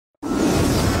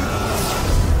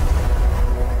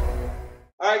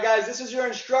right, guys, this is your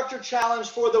instructor challenge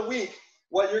for the week.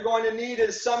 What you're going to need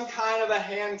is some kind of a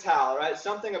hand towel, right?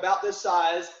 Something about this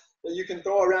size that you can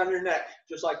throw around your neck,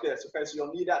 just like this, okay? So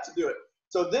you'll need that to do it.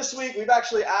 So this week, we've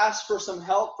actually asked for some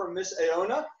help from Miss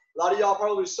Aona. A lot of y'all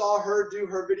probably saw her do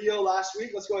her video last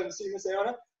week. Let's go ahead and see Miss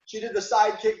Aona. She did the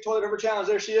side kick toilet over challenge.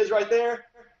 There she is right there.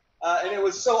 And it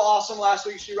was so awesome last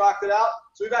week. She rocked it out.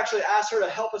 So we've actually asked her to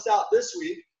help us out this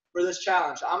week for this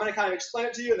challenge. I'm going to kind of explain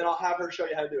it to you, and then I'll have her show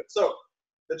you how to do it. So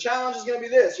the challenge is going to be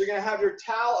this. You're going to have your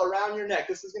towel around your neck.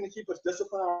 This is going to keep us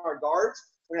disciplined on our guards.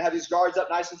 We're going to have these guards up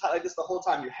nice and tight like this the whole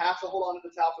time. You have to hold on to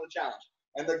the towel for the challenge.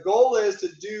 And the goal is to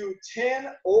do 10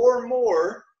 or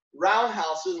more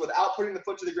roundhouses without putting the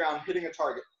foot to the ground, hitting a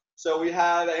target. So we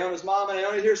have Aona's mom and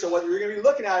Aona here. So what you're going to be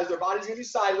looking at is their body's going to be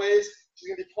sideways. She's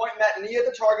going to be pointing that knee at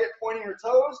the target, pointing her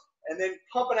toes, and then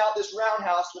pumping out this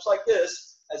roundhouse just like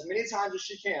this as many times as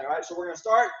she can. All right, so we're going to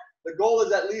start. The goal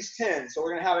is at least 10. So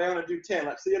we're going to have Aona do 10.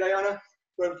 Let's see it, Aona.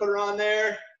 Go ahead and put her on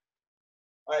there.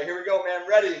 All right, here we go, man.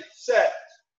 Ready, set,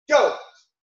 go.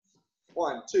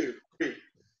 1, 2, 3,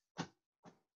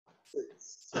 6,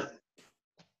 7.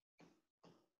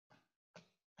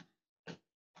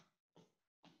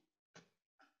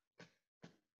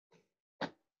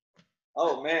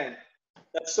 Oh, man.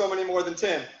 That's so many more than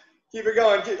 10. Keep it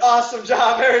going. Awesome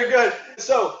job. Very good.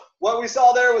 So what we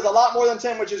saw there was a lot more than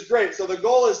 10, which is great. So the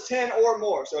goal is 10 or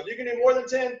more. So if you can do more than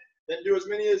 10, then do as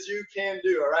many as you can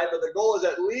do, all right? But the goal is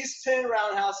at least 10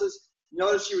 roundhouses.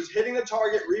 Notice she was hitting the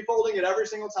target, refolding it every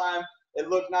single time. It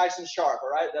looked nice and sharp, all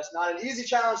right? That's not an easy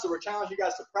challenge, so we're challenging you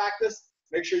guys to practice.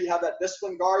 Make sure you have that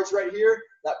disciplined guards right here,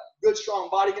 that good, strong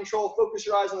body control. Focus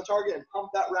your eyes on the target and pump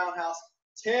that roundhouse.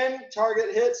 10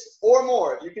 target hits or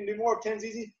more. If you can do more, if 10's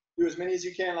easy, do as many as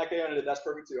you can like Aona did. That's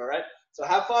perfect too, all right? So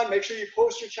have fun. Make sure you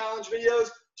post your challenge videos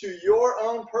to your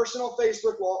own personal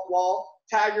Facebook wall.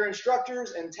 Tag your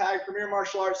instructors and tag Premier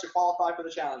Martial Arts to qualify for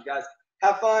the challenge, guys.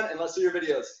 Have fun, and let's see your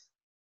videos.